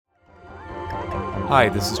Hi,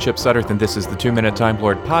 this is Chip Sudderth, and this is the 2-Minute Time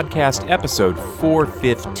Lord Podcast, episode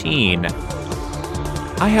 415.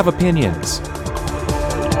 I have opinions.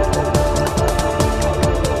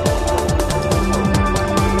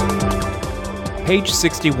 Page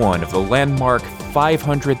 61 of the landmark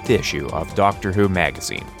 500th issue of Doctor Who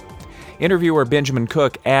magazine. Interviewer Benjamin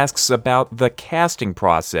Cook asks about the casting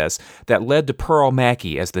process that led to Pearl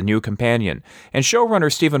Mackie as the new companion, and showrunner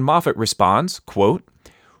Steven Moffat responds, quote,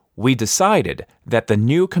 "We decided that the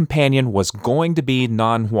new companion was going to be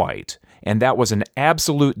non-white, and that was an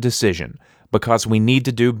absolute decision, because we need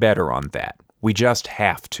to do better on that. We just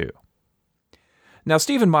have to." Now,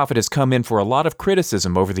 Steven Moffat has come in for a lot of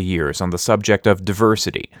criticism over the years on the subject of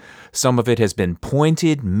diversity. Some of it has been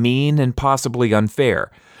pointed, mean, and possibly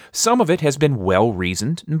unfair. Some of it has been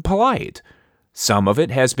well-reasoned and polite. Some of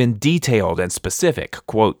it has been detailed and specific,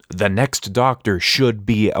 quote, "The next Doctor should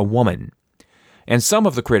be a woman." And some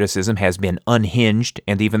of the criticism has been unhinged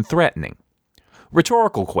and even threatening.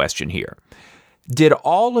 Rhetorical question here. Did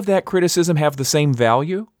all of that criticism have the same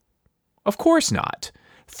value? Of course not.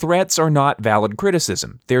 Threats are not valid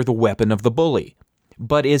criticism. They're the weapon of the bully.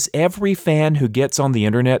 But is every fan who gets on the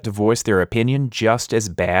internet to voice their opinion just as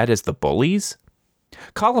bad as the bullies?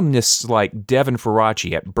 Columnists like Devin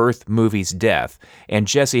Faraci at Birth Movies Death and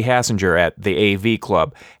Jesse Hassinger at the AV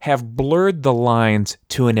Club have blurred the lines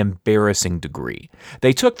to an embarrassing degree.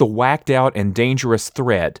 They took the whacked-out and dangerous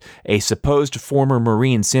threat a supposed former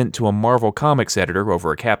Marine sent to a Marvel Comics editor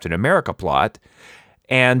over a Captain America plot,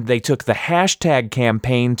 and they took the hashtag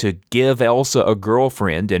campaign to give Elsa a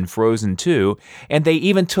girlfriend in Frozen 2, and they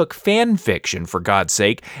even took fan fiction, for God's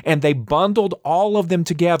sake, and they bundled all of them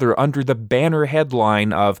together under the banner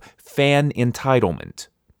headline of fan entitlement.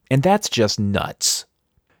 And that's just nuts.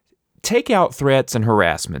 Take out threats and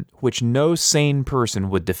harassment, which no sane person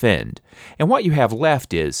would defend, and what you have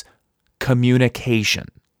left is communication.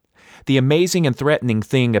 The amazing and threatening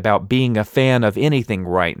thing about being a fan of anything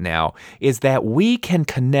right now is that we can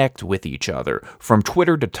connect with each other from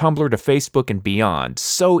Twitter to Tumblr to Facebook and beyond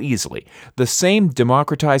so easily. The same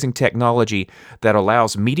democratizing technology that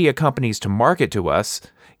allows media companies to market to us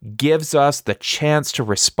gives us the chance to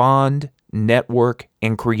respond, network,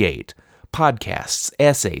 and create. Podcasts,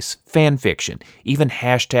 essays, fan fiction, even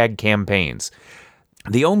hashtag campaigns.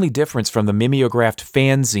 The only difference from the mimeographed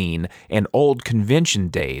fanzine and old convention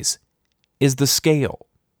days is the scale.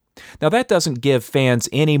 Now, that doesn't give fans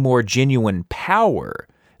any more genuine power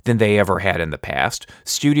than they ever had in the past.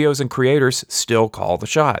 Studios and creators still call the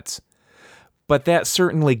shots. But that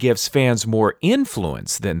certainly gives fans more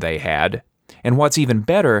influence than they had. And what's even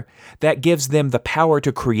better, that gives them the power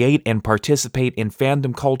to create and participate in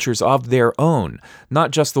fandom cultures of their own, not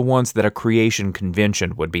just the ones that a creation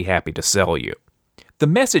convention would be happy to sell you. The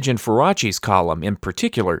message in Faraci's column in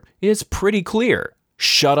particular is pretty clear.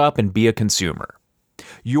 Shut up and be a consumer.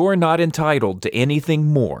 You're not entitled to anything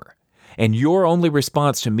more, and your only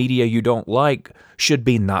response to media you don't like should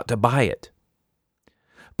be not to buy it.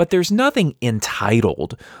 But there's nothing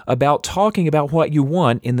entitled about talking about what you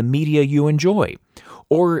want in the media you enjoy,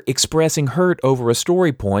 or expressing hurt over a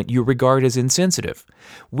story point you regard as insensitive.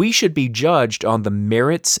 We should be judged on the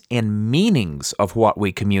merits and meanings of what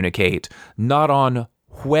we communicate, not on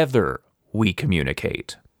whether we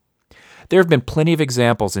communicate. There have been plenty of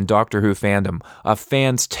examples in Doctor Who fandom of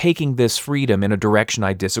fans taking this freedom in a direction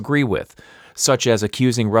I disagree with, such as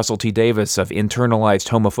accusing Russell T. Davies of internalized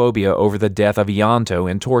homophobia over the death of Ianto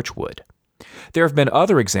in Torchwood. There have been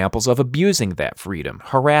other examples of abusing that freedom,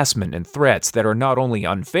 harassment and threats that are not only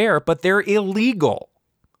unfair, but they're illegal.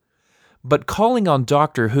 But calling on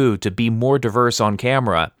Doctor Who to be more diverse on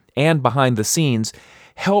camera and behind the scenes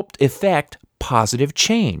helped effect positive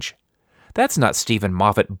change. That's not Steven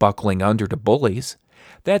Moffat buckling under to bullies.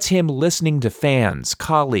 That's him listening to fans,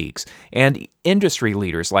 colleagues, and industry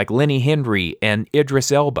leaders like Lenny Henry and Idris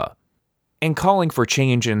Elba. And calling for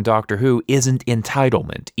change in Doctor Who isn't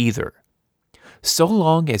entitlement either. So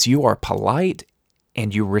long as you are polite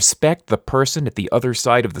and you respect the person at the other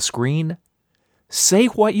side of the screen, say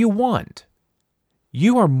what you want.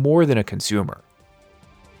 You are more than a consumer.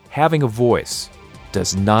 Having a voice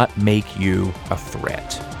does not make you a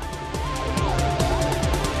threat.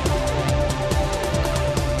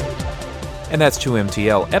 And that's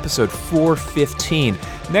 2MTL, episode 415.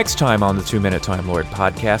 Next time on the 2-Minute Time Lord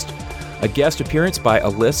podcast, a guest appearance by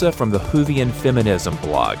Alyssa from the Whovian Feminism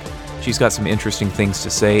blog. She's got some interesting things to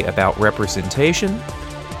say about representation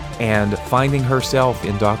and finding herself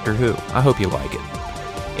in Doctor Who. I hope you like it.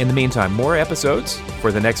 In the meantime, more episodes,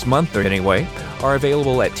 for the next month anyway, are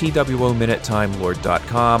available at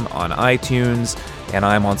TWOMinutetimelord.com, on iTunes, And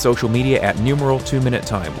I'm on social media at numeral 2-Minute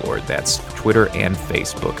Time Lord. That's Twitter and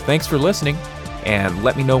Facebook. Thanks for listening, and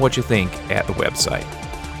let me know what you think at the website.